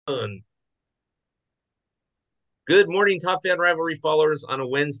Good morning, Top Fan Rivalry followers. On a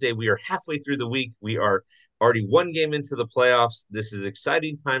Wednesday, we are halfway through the week. We are already one game into the playoffs. This is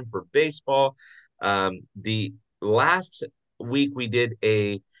exciting time for baseball. The last week we did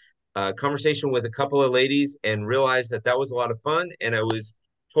a conversation with a couple of ladies and realized that that was a lot of fun. And I was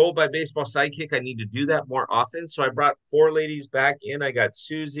told by Baseball Sidekick I need to do that more often. So I brought four ladies back in. I got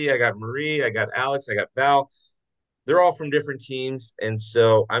Susie, I got Marie, I got Alex, I got Val. They're all from different teams, and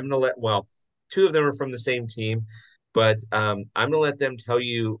so I'm gonna let two of them are from the same team, but I'm gonna let them tell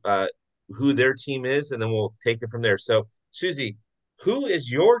you who their team is, and then we'll take it from there. So, Susie, who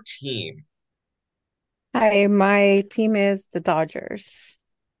is your team? Hi, my team is the Dodgers,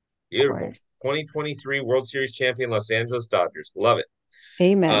 of Beautiful, course. 2023 World Series champion Los Angeles Dodgers. Love it.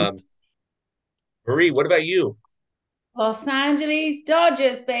 Amen. Um, Marie, what about you? Los Angeles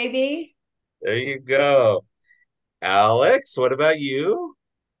Dodgers, baby. There you go. Alex, what about you?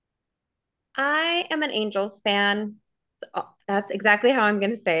 I am an Angels fan. That's exactly how I'm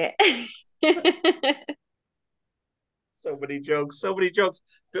going to say it. So many jokes, so many jokes.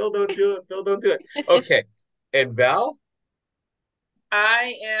 Bill, don't do it. Bill, don't do it. Okay, and Val.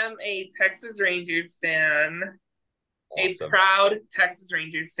 I am a Texas Rangers fan, a Awesome. proud Texas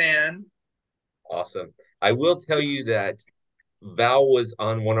Rangers fan. Awesome. I will tell you that Val was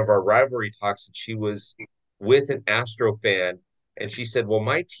on one of our rivalry talks and she was with an Astro fan. And she said, well,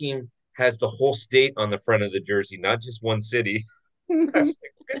 my team has the whole state on the front of the jersey, not just one city. I was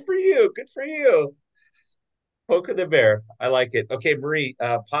like, good for you. Good for you. Poke of the bear. I like it. Okay, Marie,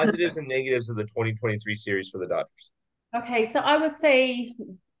 positives and negatives of the 2023 series for the Dodgers. Okay, so I would say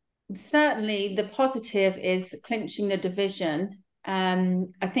certainly the positive is clinching the division.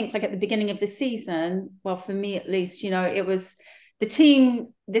 I think like at the beginning of the season, well, for me at least, it was the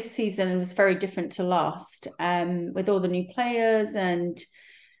team this season was very different to last, with all the new players and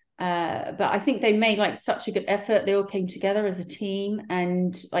but I think they made like such a good effort. They all came together as a team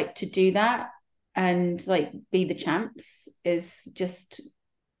and like to do that and like be the champs is just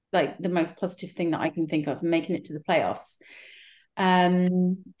like the most positive thing that I can think of, making it to the playoffs.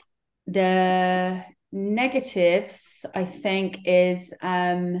 Um, the negatives, I think, is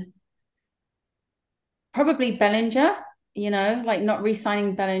probably Bellinger, like not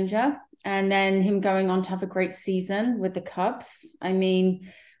re-signing Bellinger and then him going on to have a great season with the Cubs. I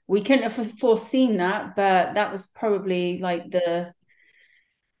mean, we couldn't have foreseen that, but that was probably like the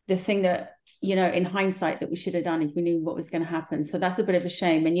thing that in hindsight that we should have done if we knew what was going to happen. So that's a bit of a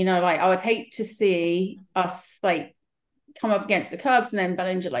shame. And like I would hate to see us like come up against the Cubs and then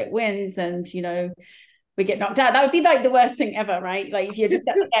Bellinger like wins and we get knocked out. That would be like the worst thing ever, right? Like if you're just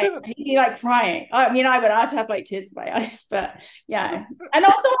at the game, you'd be like crying. I mean, I'd have like tears in my eyes, but yeah. And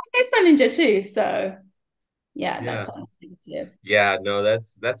also I miss Bellinger too. So yeah, Yeah. that's negative. Yeah, no,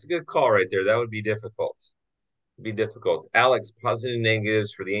 that's a good call right there. That would be difficult. Be difficult. Alex, positive and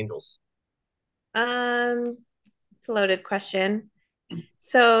negatives for the Angels. um, it's a loaded question.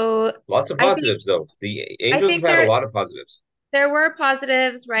 So Lots of I think positives though. The I Angels have think had a there lot of positives. there were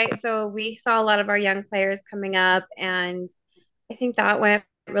positives, right? So we saw a lot of our young players coming up, and I think that went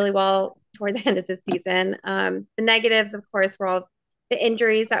really well toward the end of the season. The negatives, of course, were all the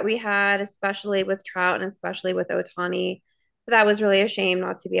injuries that we had, especially with Trout and especially with Otani. So that was really a shame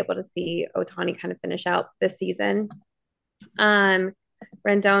not to be able to see Otani kind of finish out this season. Um,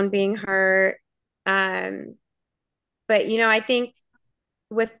 Rendon being hurt. Um, but I think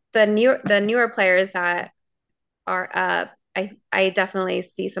with the newer players that are up, I definitely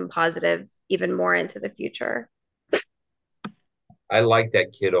see some positive even more into the future. I like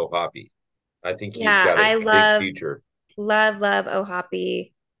that kid O'Hoppy. I think he's Yeah, got a I big love future. love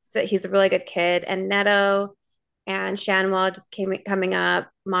Ohapi. So he's a really good kid. And Neto and Shanwell just came coming up.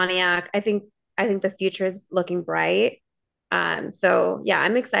 Moniak. I think the future is looking bright. So yeah,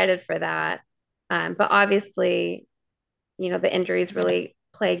 I'm excited for that. But obviously, the injuries really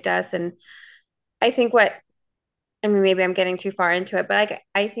plagued us. And I think I mean, maybe I'm getting too far into it, but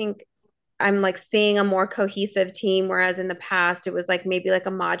I think I'm like seeing a more cohesive team, whereas in the past it was like maybe like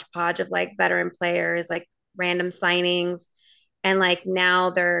a modge podge of like veteran players, like random signings, and like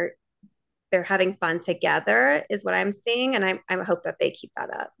now they're having fun together is what I'm seeing, and I hope that they keep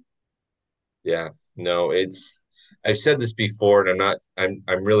that up. Yeah. No, I've said this before, and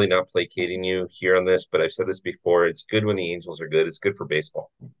I'm really not placating you here on this, but I've said this before. It's good when the Angels are good. It's good for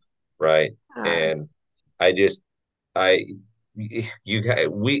baseball, right? Uh, And I just I you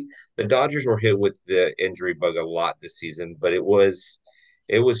we the Dodgers were hit with the injury bug a lot this season, but it was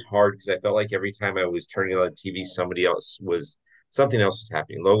hard because I felt like every time I was turning on the TV, something else was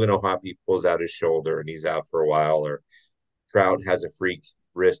happening. Logan O'Hoppe pulls out his shoulder and he's out for a while, or Trout has a freak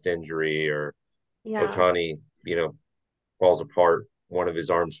wrist injury, or Yeah. Otani, falls apart, one of his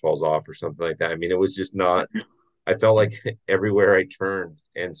arms falls off or something like that. I mean, it was just not, I felt like everywhere I turned.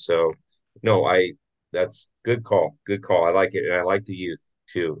 And so, no, that's good call. Good call. I like it. And I like the youth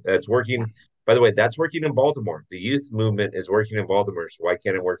too. That's Yeah. working. By the way, that's working in Baltimore. The youth movement is working in Baltimore. So why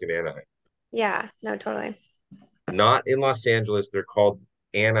can't it work in Anaheim? Yeah. No, totally. Not in Los Angeles. They're called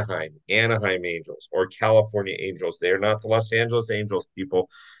Anaheim Angels, or California Angels. They're not the Los Angeles Angels, people.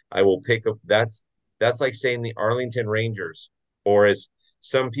 I will pick up. That's like saying the Arlington Rangers, or as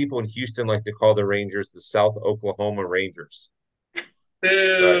some people in Houston like to call the Rangers, the South Oklahoma Rangers. Right.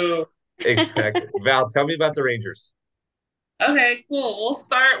 Boo. Exactly. Val, tell me about the Rangers. Okay, cool. We'll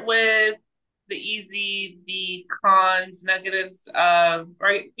start with the easy, the cons, negatives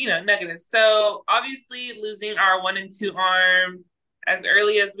negatives. So obviously losing our 1 and 2 arm as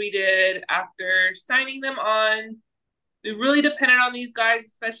early as we did after signing them on. We really depended on these guys,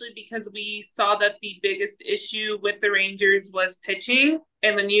 especially because we saw that the biggest issue with the Rangers was pitching.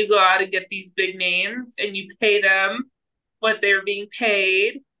 And then you go out and get these big names and you pay them what they're being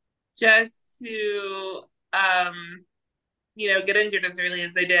paid just to get injured as early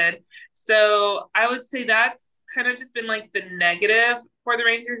as they did. So I would say that's kind of just been like the negative for the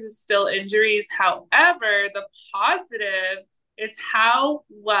Rangers is still injuries. However, the positive is how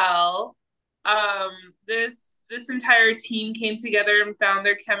well this entire team came together and found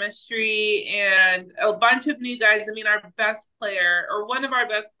their chemistry, and a bunch of new guys. I mean, our best player, or one of our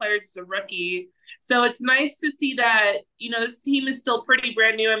best players, is a rookie. So it's nice to see that, this team is still pretty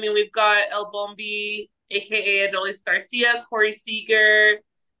brand new. I mean, we've got El Bombi, aka Adolis Garcia, Corey Seager,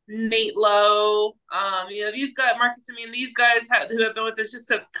 Nate Lowe. These guys, Marcus. I mean, these guys who have been with us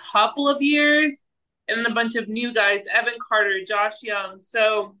just a couple of years, and then a bunch of new guys: Evan Carter, Josh Young.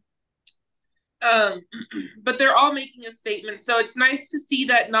 So, but they're all making a statement. So it's nice to see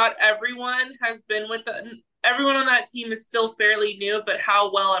that not everyone has been with everyone on that team is still fairly new, but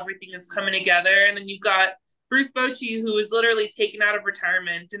how well everything is coming together. And then you've got Bruce Bochy, who was literally taken out of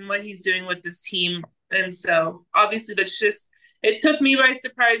retirement, and what he's doing with this team. And so obviously it took me by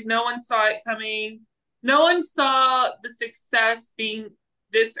surprise. No one saw it coming. No one saw the success being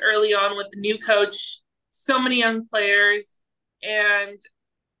this early on with the new coach, so many young players, and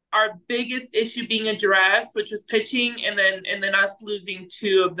our biggest issue being addressed, which was pitching, and then us losing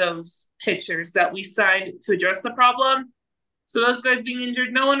 2 of those pitchers that we signed to address the problem. So those guys being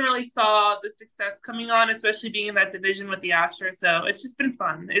injured, no one really saw the success coming on, especially being in that division with the Astros. So it's just been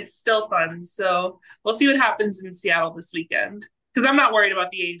fun. It's still fun. So we'll see what happens in Seattle this weekend, because I'm not worried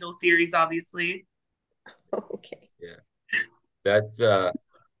about the Angels series, obviously. Okay. Yeah. That's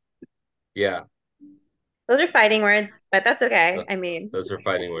yeah. Those are fighting words, but that's okay. I mean, those are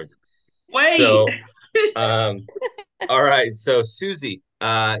fighting words. Wait. So, all right. So, Susy,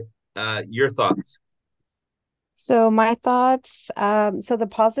 your thoughts? So my thoughts, so the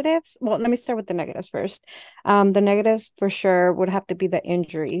positives, well, let me start with the negatives first. The negatives for sure would have to be the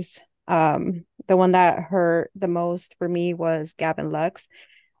injuries. The one that hurt the most for me was Gavin Lux.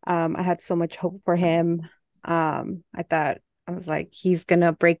 I had so much hope for him. I was like, he's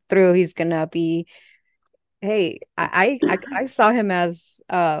gonna break through. He's gonna be, hey, I saw him as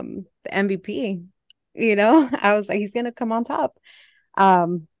the MVP. I was like, he's gonna come on top.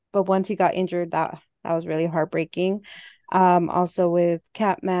 But once he got injured, that was really heartbreaking. Also with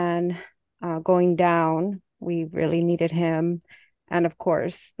Catman going down, we really needed him. And of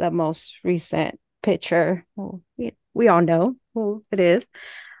course, the most recent pitcher, well, we all know who it is,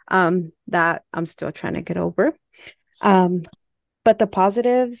 that I'm still trying to get over. But the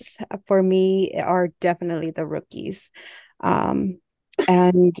positives for me are definitely the rookies. And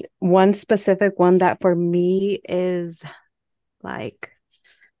one specific one that for me is like,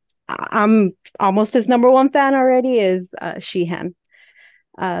 I'm almost his number one fan already, is Sheehan.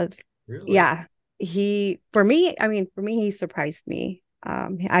 Really? Yeah, for me, he surprised me.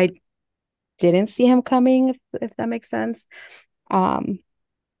 I didn't see him coming, if that makes sense.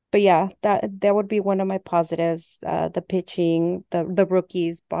 But yeah, that would be one of my positives. The pitching, the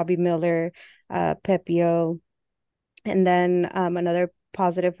rookies, Bobby Miller, Pepio. And then another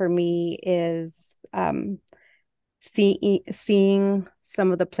positive for me is seeing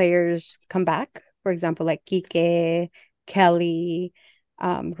some of the players come back. For example, like Kike, Kelly,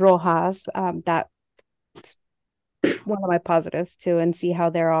 Rojas. That's one of my positives too, and see how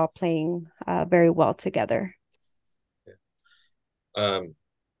they're all playing very well together.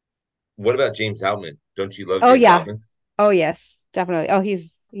 What about James Outman? Don't you love Oh James yeah. Outman? Oh yes, definitely. Oh,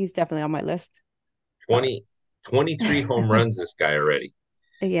 he's definitely on my list. 23 home runs this guy already.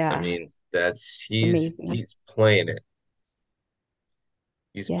 I Yeah, mean, he's amazing. playing it.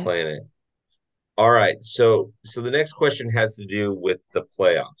 He's Yeah. playing it. All right. So the next question has to do with the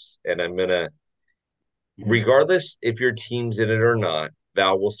playoffs. And I'm gonna, regardless if your team's in it or not,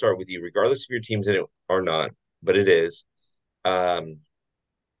 Val, we'll start with you. Regardless if your team's in it or not, but it is. Um,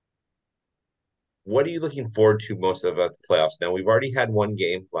 what are you looking forward to most about the playoffs? Now, we've already had one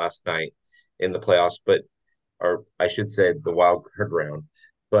game last night in the playoffs, but or I should say the wild card round.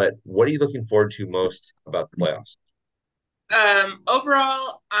 But what are you looking forward to most about the playoffs?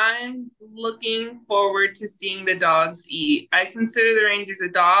 Overall, I'm looking forward to seeing the dogs eat. I consider the Rangers a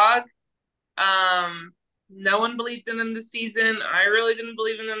dog. Um, no one believed in them this season. I really didn't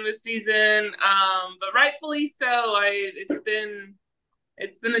believe in them this season. But rightfully so.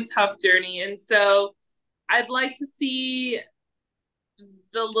 It's been a tough journey, and so I'd like to see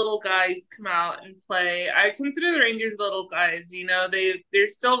the little guys come out and play. I consider the Rangers little guys. They're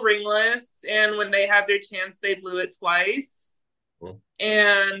still ringless, and when they had their chance, they blew it twice. Hmm.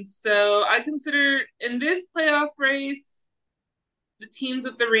 And so I consider in this playoff race, the teams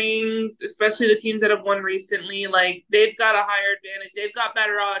with the rings, especially the teams that have won recently, like they've got a higher advantage. They've got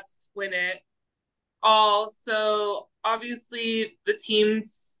better odds to win it all. So obviously the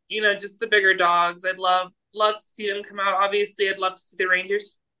teams, just the bigger dogs. I'd love to see them come out. Obviously, I'd love to see the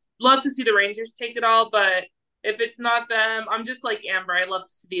Rangers take it all, but if it's not them, I'm just like Amber. I love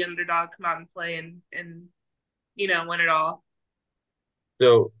to see the underdog come out and play and win it all.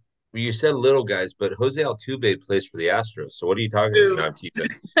 So you said little guys, but Jose Altuve plays for the Astros. So what are you talking about? Ooh. No, I'm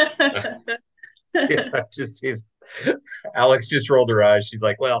teasing. Yeah, he's Alex just rolled her eyes. She's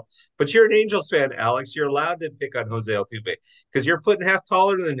like, "Well, but you're an Angels fan, Alex. You're allowed to pick on Jose Altuve because you're a foot and a half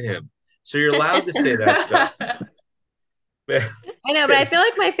taller than him. So you're allowed to say that stuff." I know, but I feel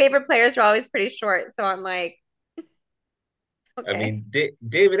like my favorite players are always pretty short. So I'm like, I okay. mean,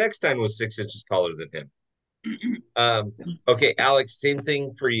 David Eckstein was 6 inches taller than him. Okay, Alex, same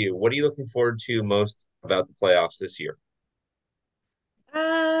thing for you. What are you looking forward to most about the playoffs this year?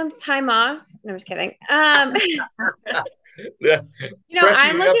 Time off. No, I'm just kidding. I'm Freshening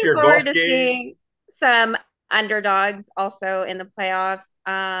up looking your forward golf to game. seeing some underdogs also in the playoffs.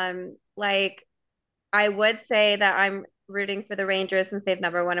 Like I would say that I'm rooting for the Rangers since they've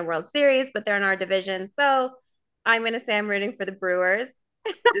never won a World Series, but they're in our division. So I'm going to say I'm rooting for the Brewers,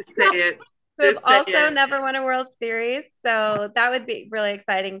 Just say it. who have Just say also it. never won a World Series. So that would be really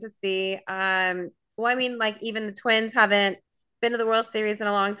exciting to see. Well, I mean, like even the Twins haven't been to the World Series in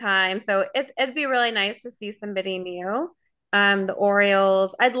a long time, so it'd be really nice to see somebody new. The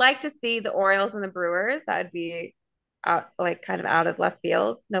Orioles. I'd like to see the Orioles and the Brewers. That would be out like kind of out of left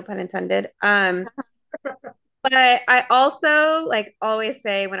field, no pun intended. But I also like always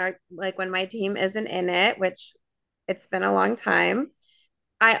say when my team isn't in it, which it's been a long time,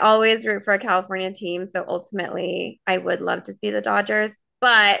 I always root for a California team. So ultimately, I would love to see the Dodgers,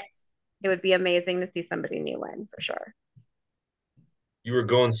 but it would be amazing to see somebody new win for sure. You were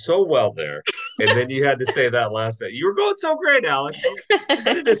going so well there, and then you had to say that last set. You were going so great, Alex. You could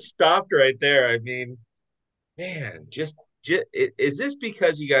have just stopped right there. I mean, man, just is this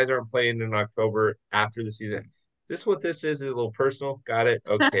because you guys aren't playing in October after the season? Is this what this is? Is it a little personal? Got it.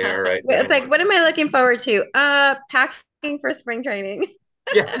 Okay, all right, never It's like, mind. what am I looking forward to? Packing for spring training.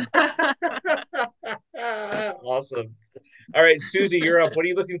 Yeah. Awesome. All right, Susie, you're up. What are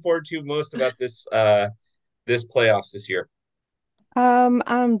you looking forward to most about this playoffs this year?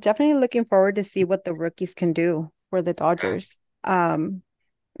 I'm definitely looking forward to see what the rookies can do for the Ah, Dodgers. I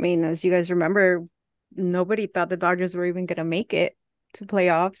mean, as you guys remember, nobody thought the Dodgers were even gonna make it to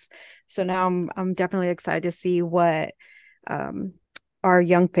playoffs. So now I'm definitely excited to see what um our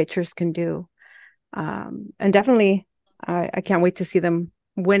young pitchers can do. And definitely I can't wait to see them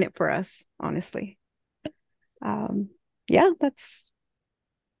win it for us, honestly. Um, yeah, that's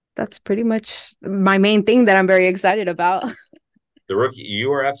pretty much my main thing that I'm very excited about.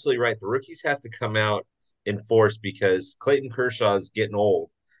 you are absolutely right. The rookies have to come out in force because Clayton Kershaw is getting old,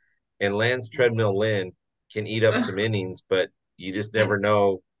 and Lance Treadmill Lynn can eat up some innings, but you just never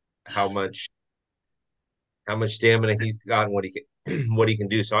know how much stamina he's got and what he can what he can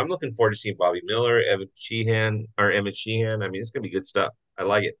do. So I'm looking forward to seeing Bobby Miller, Evan Sheehan, or Emmett Sheehan. I mean, it's gonna be good stuff. I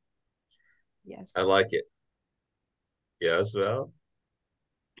like it. I Yes. like it. Yes, well.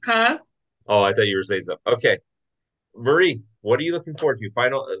 Huh? Oh, I thought you were saying something. Okay. Marie, what are you looking forward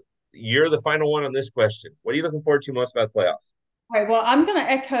to? You're the final one on this question. What are you looking forward to most about the playoffs? Right, well, I'm going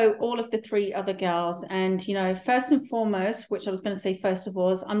to echo all of the three other girls. And, first and foremost, which I was going to say first of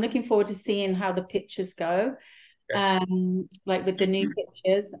all, is I'm looking forward to seeing how the pitches go, Okay. like with the new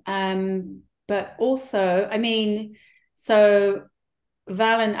pitches. But also, I mean, so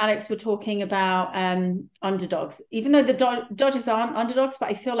Val and Alex were talking about underdogs, even though the Dodgers aren't underdogs, but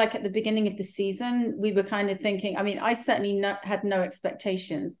I feel like at the beginning of the season, we were kind of thinking, I mean, I certainly had no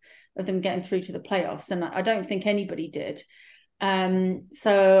expectations of them getting through to the playoffs, and I don't think anybody did.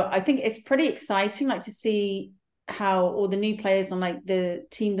 So I think it's pretty exciting, like to see how all the new players on like the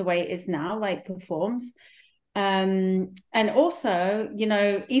team, the way it is now, like performs. And also, you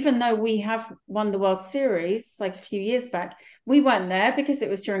know, even though we have won the World Series like a few years back, we weren't there because it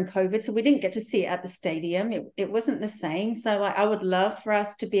was during COVID, so we didn't get to see it at the stadium. It wasn't the same. So like I would love for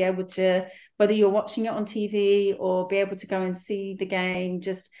us to be able to, whether you're watching it on TV or be able to go and see the game,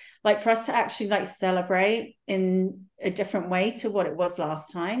 just like for us to actually like celebrate in a different way to what it was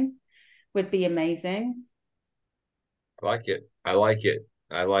last time would be amazing. I like it. I like it.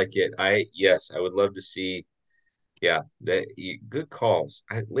 I like it. Yes, I would love to see. Yeah, good calls.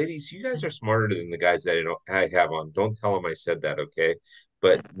 Ladies, you guys are smarter than the guys that I have on. Don't tell them I said that, okay?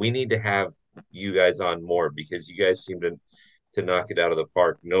 But we need to have you guys on more because you guys seem to knock it out of the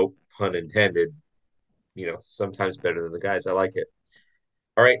park. No pun intended. You know, sometimes better than the guys. I like it.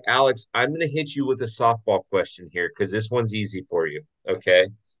 All right, Alex, I'm going to hit you with a softball question here because this one's easy for you, okay?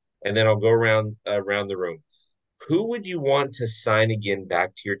 And then I'll go around the room. Who would you want to sign again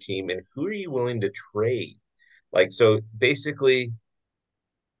back to your team, and who are you willing to trade? Like, so basically,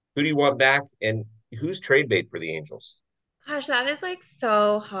 who do you want back, and who's trade bait for the Angels? Gosh, that is like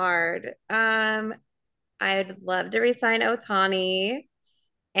so hard. I'd love to resign Otani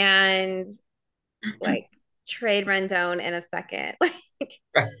and like trade Rendon in a second. Like,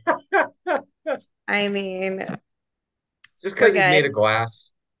 I mean, Just we're because he's made good. of glass.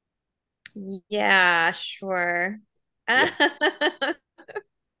 Yeah, sure. Yeah.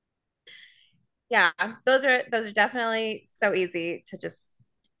 Yeah, those are definitely so easy to just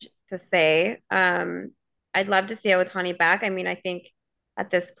to say. I'd love to see Otani back. I mean, I think at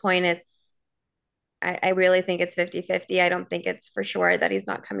this point I really think it's 50-50. I don't think it's for sure that he's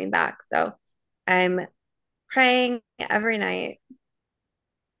not coming back. So I'm praying every night.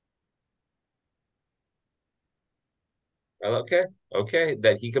 Well, okay. Okay.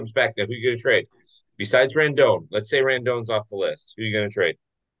 That he comes back. Now, who you going to trade? Besides Rendon, let's say Rendon's off the list. Who are you going to trade?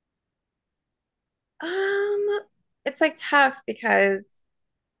 Um, it's like tough because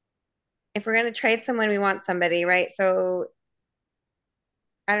if we're gonna trade someone, we want somebody, right? So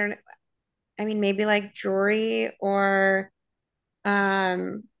I don't know. I mean, maybe like Drury or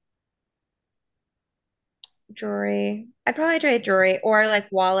um Drury. I'd probably trade Drury or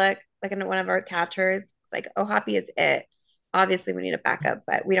like Wallach, like in one of our catchers. It's like Ohapi is it. Obviously, we need a backup,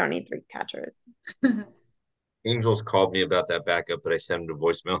 but we don't need three catchers. Angels called me about that backup, but I sent him to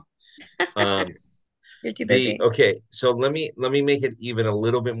voicemail. Um, You're too the busy. okay, so let me make it even a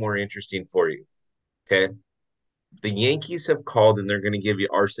little bit more interesting for you. Okay. The Yankees have called and they're going to give you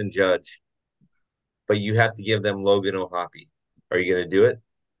Arson Judge, but you have to give them Logan O'Hoppe. Are you going to do it?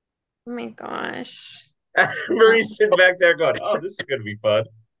 Oh my gosh. Murray's sitting back there going, "Oh, this is going to be fun."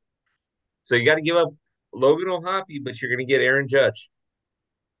 So you got to give up Logan O'Hoppe, but you're going to get Aaron Judge.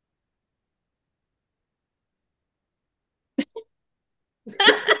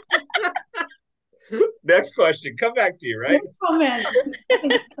 Next question. Come back to you, No right? comment. I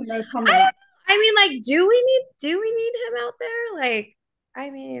think it's a no I comment. don't, I mean, like, do we need him out there? Like, I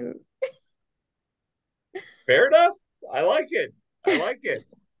mean, Fair enough. I like it. I like it.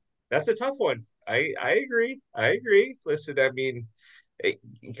 That's a tough one. I agree. I agree. Listen, I mean,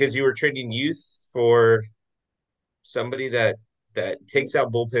 because you were trading youth for somebody that takes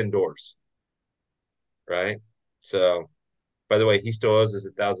out bullpen doors, right? So, by the way, he still owes us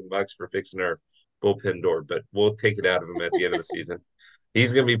 $1,000 for fixing our bullpen door, but we'll take it out of him at the end of the season.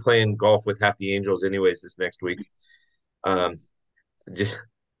 He's going to be playing golf with half the Angels anyways this next week. Um, just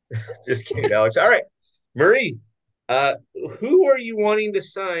just kidding, Alex. All right, Marie. Uh, who are you wanting to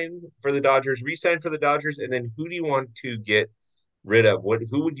sign for the Dodgers? Resign for the Dodgers, and then who do you want to get rid of?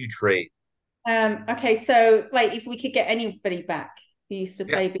 Who would you trade? Okay, so like if we could get anybody back who used to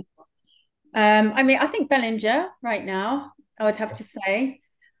Yeah. play. I mean, I think Bellinger right now, I would have to say.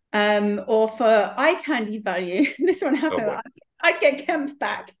 Or for eye candy value, this one Oh happened. boy. I'd get Kemp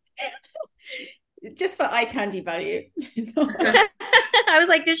back. Just for eye candy value. I was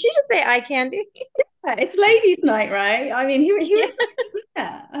like, did she just say eye candy? It's ladies' night, right? I mean, he Yeah. would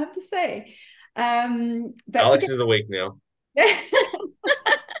yeah, I have to say. But to Alex get is awake now.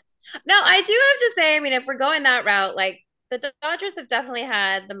 No, I do have to say, I mean, if we're going that route, like the Dodgers have definitely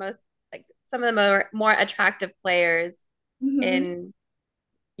had the most, like some of the more attractive players Mhm. in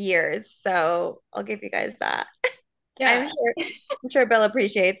years. So I'll give you guys that. I'm Yeah. sure I'm sure Bill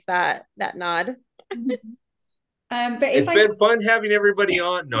appreciates that nod. Mhm. But if It's I been fun having everybody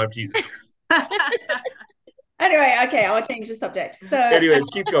on. No, I'm teasing. anyway, okay, I'll change the subject. So Anyways,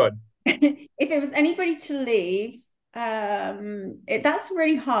 keep going. if it was anybody to leave, that's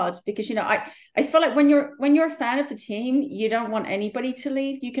really hard because I feel like when you're a fan of the team, you don't want anybody to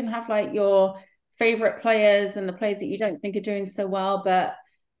leave. You can have like your favorite players and the players that you don't think are doing so well, but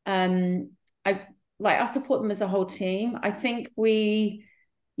I I support them as a whole team. I think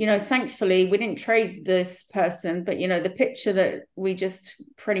thankfully we didn't trade this person, but the picture that we just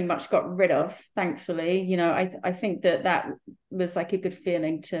pretty much got rid of, thankfully, I think that was like a good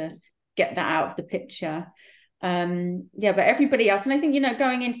feeling to get that out of the picture. But everybody else, and I think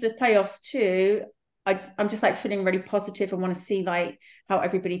going into the playoffs too, I'm just like feeling really positive and want to see like how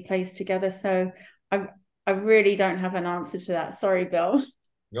everybody plays together. So I really don't have an answer to that. Sorry, Bill.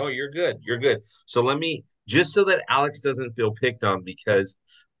 No, you're good. You're good. So let me just so that Alex doesn't feel picked on because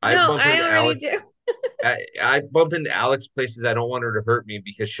I No, bump I into already Alex. do. I bump into Alex places I don't want her to hurt me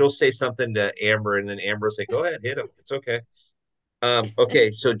because she'll say something to Amber and then Amber will say, "Go ahead, hit him. It's okay."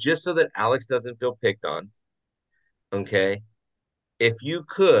 Okay, so just so that Alex doesn't feel picked on, okay, if you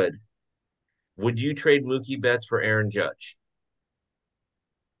could, would you trade Mookie Betts for Aaron Judge?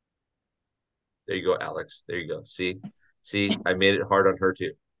 There you go, Alex. There you go. See, I made it hard on her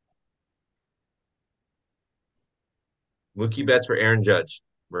too. Mookie Betts for Aaron Judge,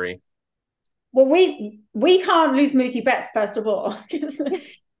 Marie. Well, we can't lose Mookie Betts first of all.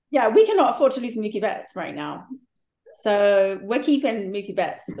 Yeah, we cannot afford to lose Mookie Betts right now. So we're keeping Mookie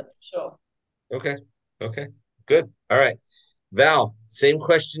Betts for sure. Okay. Okay. Good. All right. Val, same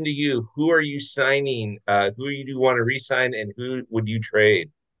question to you. Who are you signing? Who do you want to re-sign and who would you trade?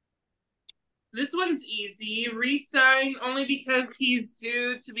 This one's easy. Resign only because he's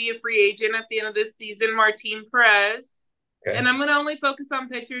due to be a free agent at the end of this season, Martin Perez. Okay. And I'm going to only focus on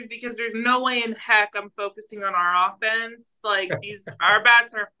pitchers because there's no way in heck I'm focusing on our offense. Like our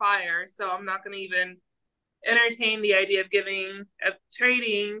bats are fire, so I'm not going to even entertain the idea of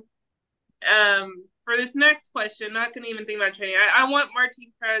trading. For this next question, not going to even think about trading. I want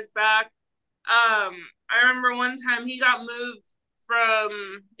Martin Perez back. I remember one time he got moved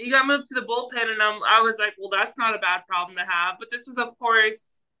to the bullpen, and I was like, well, that's not a bad problem to have. But this was, of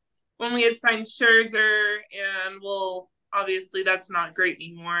course, when we had signed Scherzer, and well, obviously that's not great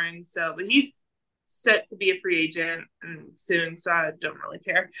anymore. And so, but he's set to be a free agent and soon, so I don't really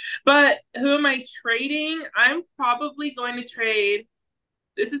care. But who am I trading? I'm probably going to trade.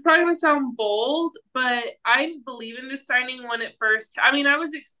 This is probably going to sound bold, but I didn't believe in this signing when it first. I mean, I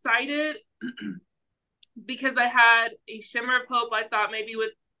was excited because I had a shimmer of hope. I thought maybe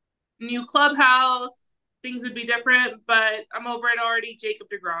with new clubhouse things would be different, but I'm over it already. Jacob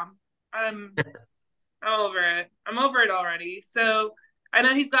DeGrom. I'm over it. I'm over it already. So I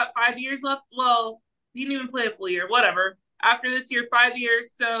know he's got 5 years left. Well, he didn't even play a full year. Whatever. After this year, 5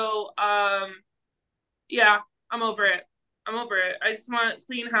 years. So yeah, I'm over it. I'm over it. I just want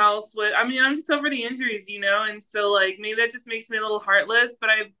clean house I'm just over the injuries, and so like maybe that just makes me a little heartless,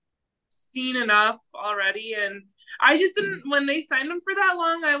 but I've seen enough already, and I just didn't. When they signed him for that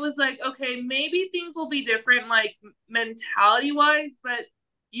long, I was like, okay, maybe things will be different, like mentality wise, but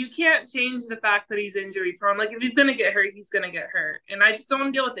you can't change the fact that he's injury prone. Like if he's gonna get hurt, he's gonna get hurt, and I just don't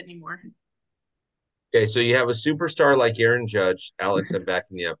want to deal with it anymore. Okay, so you have a superstar like Aaron Judge. Alex, I'm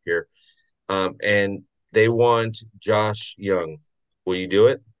backing you up here. And they want Josh Young. Will you do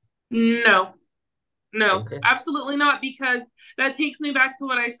it? No, Okay. absolutely not, because that takes me back to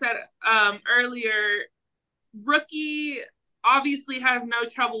what I said earlier. Rookie obviously has no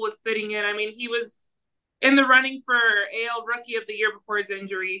trouble with fitting in. I mean, he was in the running for AL Rookie of the Year before his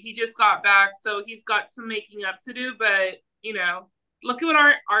injury. He just got back, so he's got some making up to do. But look at what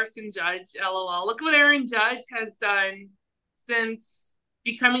our Arson Judge, LOL. Look at what Aaron Judge has done since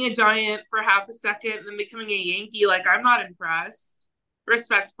becoming a Giant for half a second and then becoming a Yankee. Like, I'm not impressed.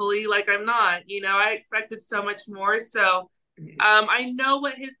 Respectfully, like I'm not. I expected so much more. So I know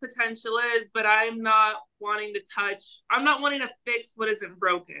what his potential is, but I'm not wanting to fix what isn't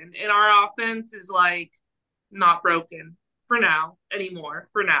broken. And our offense is like not broken for now anymore.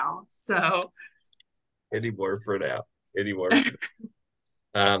 For now. So Anymore for now. Anymore.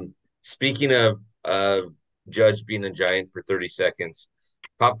 Speaking of Judge being a Giant for 30 seconds,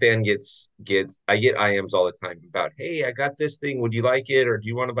 Pop fan gets I get IMs all the time about, hey, I got this thing. Would you like it? Or do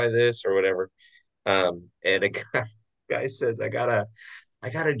you want to buy this or whatever? And a guy says, I got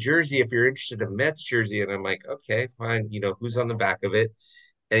a jersey if you're interested, a Mets jersey. And I'm like, okay, fine. Who's on the back of it?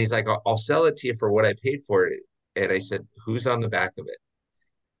 And he's like, I'll sell it to you for what I paid for it. And I said, who's on the back of it?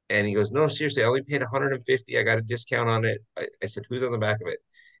 And he goes, no, seriously, I only paid 150. I got a discount on it. I said, who's on the back of it?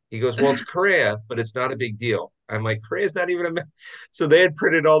 He goes, well, it's Correa, but it's not a big deal. I'm like, Correa's not even a. So they had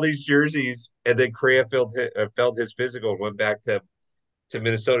printed all these jerseys, and then Correa failed his physical and went back to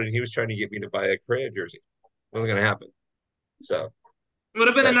Minnesota, and he was trying to get me to buy a Correa jersey. Wasn't going to happen. So, Would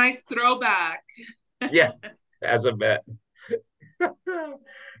have been a but nice throwback. yeah, as a bet.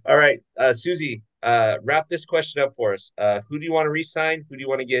 All right, Susie, wrap this question up for us. Who do you want to re-sign? Who do you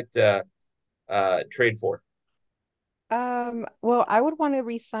want to get trade for? Well, I would want to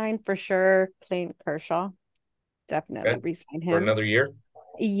resign for sure Clayton Kershaw. Definitely Okay, resign for him. another year?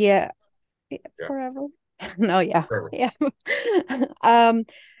 Yeah, yeah, Yeah, forever. No, yeah. forever. Yeah. Um,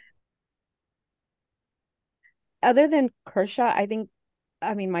 Other than Kershaw, I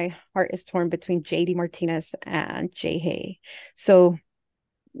mean, my heart is torn between JD Martinez and Jay Hay. So,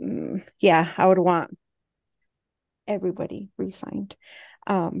 yeah, I would want everybody re-signed.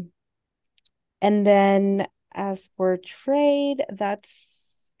 Um, and then as for trade,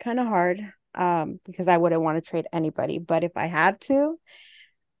 that's kind of hard because I wouldn't want to trade anybody. But if I had to,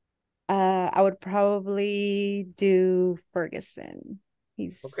 I would probably do Ferguson.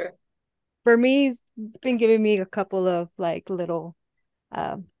 He's Okay. For me, he's been giving me a couple of like little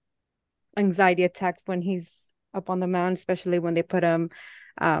uh, anxiety attacks when he's up on the mound, especially when they put him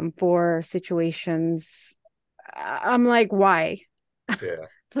for situations. I'm like, why? Yeah.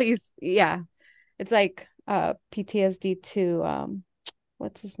 Please, yeah. It's like PTSD to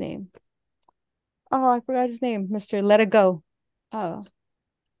what's his name? Oh, I forgot his name, Mr. Let It Go. Oh,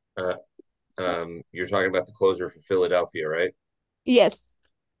 Uh, you're talking about the closer for Philadelphia, right? yes,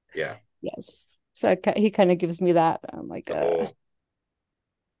 Yeah. yes. So he kind of gives me that. I'm like, The whole,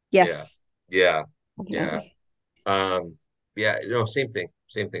 yeah, yes, yeah, yeah. definitely. Um, yeah, no, same thing.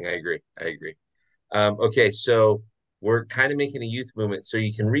 Same thing. I agree. I agree. Okay, so we're kind of making a youth movement. So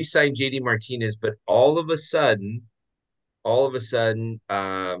you can re-sign JD Martinez, but all of a sudden,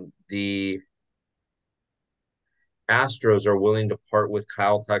 the Astros are willing to part with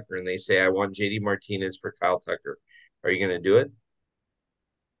Kyle Tucker and they say, I want JD Martinez for Kyle Tucker. Are you going to do it?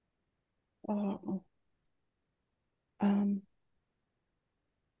 Oh, um,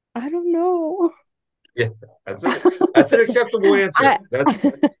 I don't know. Yeah, that's a that's an acceptable answer. I That's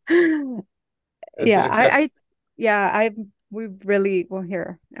an accept. yeah, we really well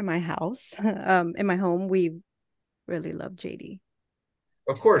here in my house, in my home, we really love JD.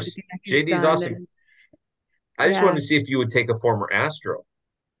 Of Just course, everything that he's JD's done awesome. and I just wanted yeah. to see if you would take a former Astro.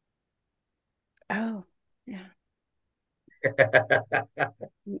 Oh, yeah.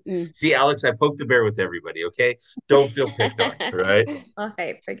 Mm-mm. See, Alex, I poked the bear with everybody. Okay, don't feel picked on. Right. All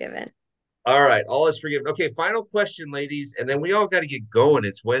right, forgiven. All right, all is forgiven. Okay, final question, ladies, and then we all got to get going.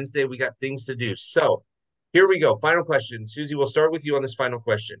 It's Wednesday. We got things to do. So here we go. Final question. Susie, we'll start with you on this final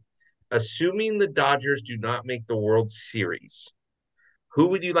question. Assuming the Dodgers do not make the World Series, who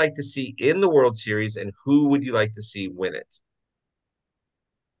would you like to see in the World Series and who would you like to see win it?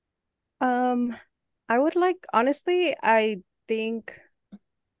 Um, I would like honestly, I think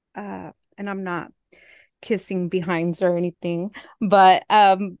and I'm not kissing behinds or anything, but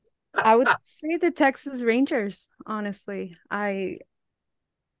I would say the Texas Rangers, honestly. I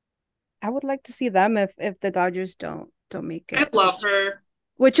would like to see them if the Dodgers don't make I it, love her.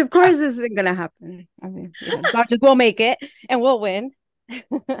 which of course isn't gonna happen. I mean, yeah, Dodgers will make it and we'll win.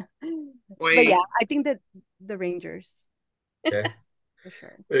 But yeah, Wait. I think that the Rangers Okay, for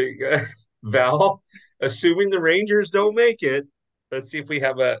sure. there you go. Val, assuming the Rangers don't make it, let's see if we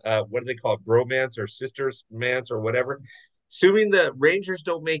have what do they call it, bromance or sisters mance or whatever. Assuming the Rangers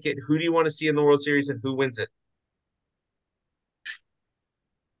don't make it, who do you want to see in the World Series and who wins it?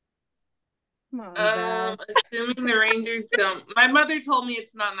 Come on, Val. Assuming the Rangers don't. My mother told me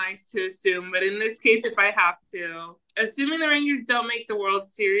it's not nice to assume, but in this case, if I have to, assuming the Rangers don't make the World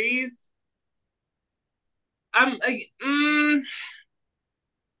Series, I'm like,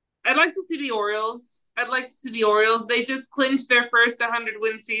 I'd like to see the Orioles. I'd like to see the Orioles. They just clinched their first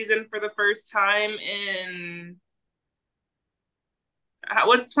 100-win season for the first time in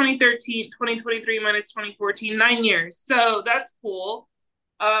what's 2013, 2023 minus 2014, 9 years. So that's cool.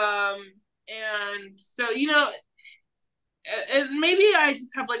 And so, and maybe I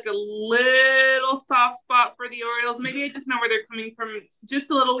just have like a little soft spot for the Orioles. Maybe I just know where they're coming from just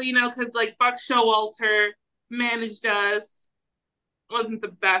a little, because like Buck Showalter managed us, wasn't the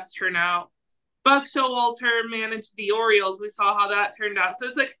best turnout. Buck Showalter managed the Orioles. We saw how that turned out. So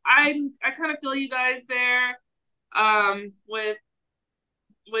it's like I kind of feel you guys there, with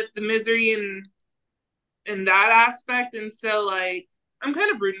the misery and that aspect. And so like I'm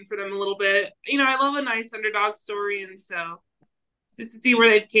kind of rooting for them a little bit. I love a nice underdog story, and so just to see where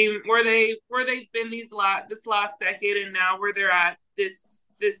they've been this last decade, and now where they're at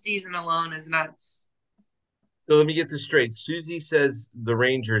this season alone is nuts. So let me get this straight. Susie says the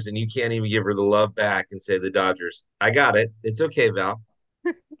Rangers, and you can't even give her the love back and say the Dodgers. I got it. It's okay, Val.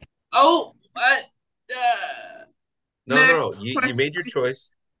 Oh, No, no, no. next You question. made your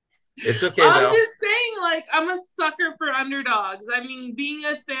choice. It's okay, I'm Val. just saying, like, I'm a sucker for underdogs. I mean, being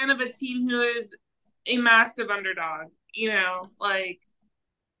a fan of a team who is a massive underdog, like,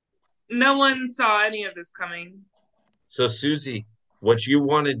 no one saw any of this coming. So Susie, what you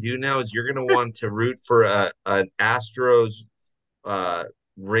want to do now is you're going to want to root for an Astros uh,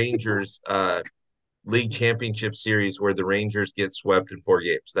 Rangers league championship series where the Rangers get swept in 4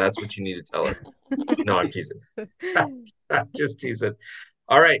 games. That's what you need to tell her. No, I'm teasing. I'm just teasing.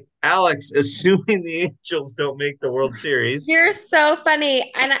 All right, Alex, assuming the Angels don't make the World Series. You're so funny.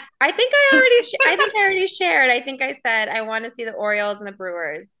 And I think I already shared. I think I said I want to see the Orioles and the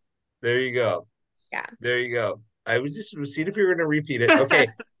Brewers. There you go. Yeah. There you go. I was just seeing if you were going to repeat it. Okay.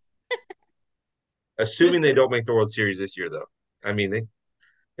 Assuming they don't make the World Series this year, though. I mean,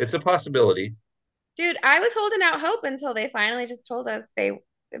 it's a possibility. Dude, I was holding out hope until they finally just told us they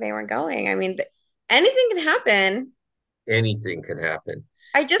weren't going. I mean, anything can happen. Anything can happen.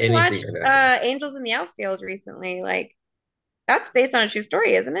 I just Anything watched can happen. Angels in the Outfield recently. Like, that's based on a true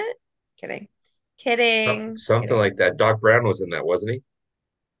story, isn't it? Kidding. Something like that. Doc Brown was in that, wasn't he?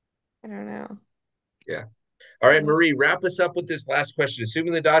 I don't know. Yeah. All right, Marie, wrap us up with this last question.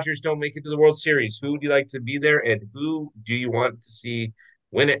 Assuming the Dodgers don't make it to the World Series, who would you like to be there and who do you want to see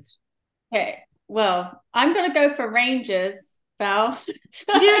win it? Okay. Well, I'm gonna go for Rangers, Val.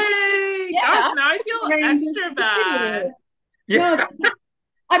 So, Yay! yeah, Gosh, now I feel Rangers. extra bad. Yeah. No,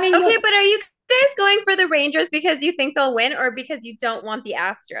 I mean, Okay, but are you guys going for the Rangers because you think they'll win or because you don't want the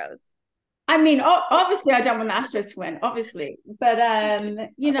Astros? I mean, obviously, I don't want the Astros to win, obviously, but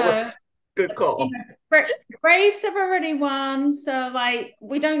Good call. Braves have already won, so like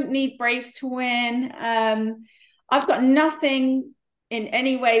we don't need Braves to win. I've got nothing in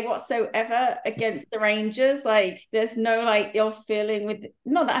any way whatsoever against the Rangers. Like, there's no like ill feeling with,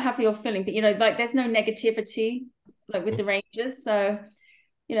 not that I have ill feeling, but like there's no negativity like with the Rangers. So,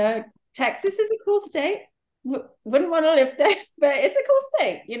 Texas is a cool state. Wouldn't want to live there, but it's a cool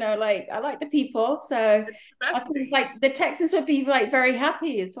state. Like I like the people, so I think like the Texans would be like very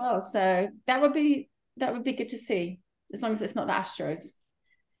happy as well. So that would be good to see, as long as it's not the Astros.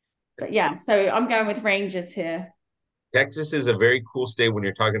 But yeah, so I'm going with Rangers here. Texas is a very cool state when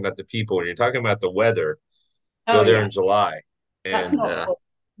you're talking about the people. When you're talking about the weather, Oh go there yeah, in July. that's And not cool.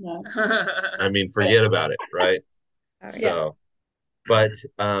 No. I mean, forget about it, right? Oh, yeah. So, but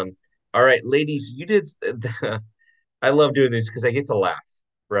all right, ladies, you did I love doing this because I get to laugh,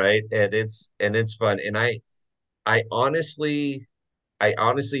 right? And it's fun. And I honestly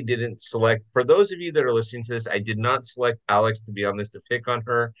didn't select, for those of you that are listening to this, I did not select Alex to be on this to pick on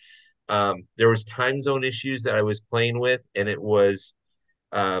her. There was time zone issues that I was playing with, and it was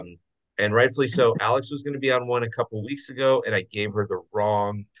and rightfully so. Alex was going to be on one a couple weeks ago, and I gave her the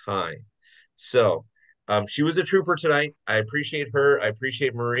wrong time. So she was a trooper tonight. I appreciate her. I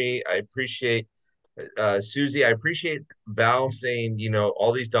appreciate Marie. I appreciate Susie. I appreciate Val saying,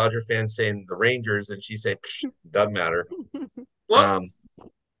 all these Dodger fans saying the Rangers, and she said, doesn't matter. Whoops.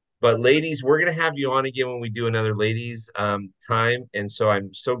 But ladies, we're gonna have you on again when we do another ladies time. And so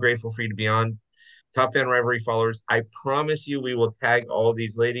I'm so grateful for you to be on. Top Fan Rivalry followers, I promise you we will tag all of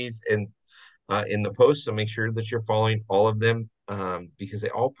these ladies in the post. So make sure that you're following all of them because they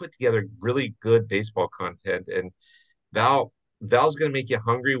all put together really good baseball content. And Val's gonna make you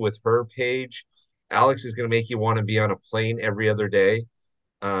hungry with her page. Alex is gonna make you want to be on a plane every other day.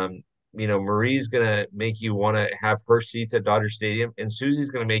 Um, Marie's gonna make you want to have her seats at Dodger Stadium, and Susie's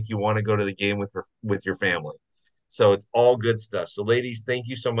gonna make you want to go to the game with your family. So it's all good stuff. So, ladies, thank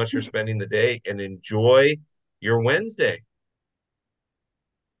you so much for spending the day and enjoy your Wednesday.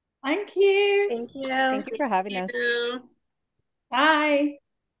 Thank you. Thank you. Thank you for having Thank us. you. Bye.